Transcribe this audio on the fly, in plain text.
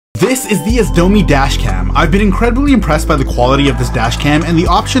This is the AZDOME dashcam. I've been incredibly impressed by the quality of this dashcam and the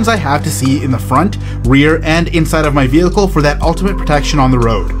options I have to see in the front, rear, and inside of my vehicle for that ultimate protection on the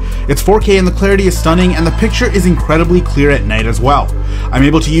road. It's 4K and the clarity is stunning, and the picture is incredibly clear at night as well. I'm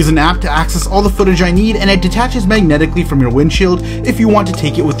able to use an app to access all the footage I need, and it detaches magnetically from your windshield if you want to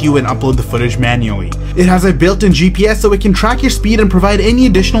take it with you and upload the footage manually. It has a built-in GPS so it can track your speed and provide any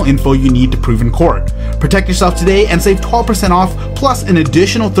additional info you need to prove in court. Protect yourself today and save 12% off plus an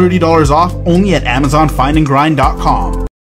additional $30 off only at AmazonFindAndGrind.com.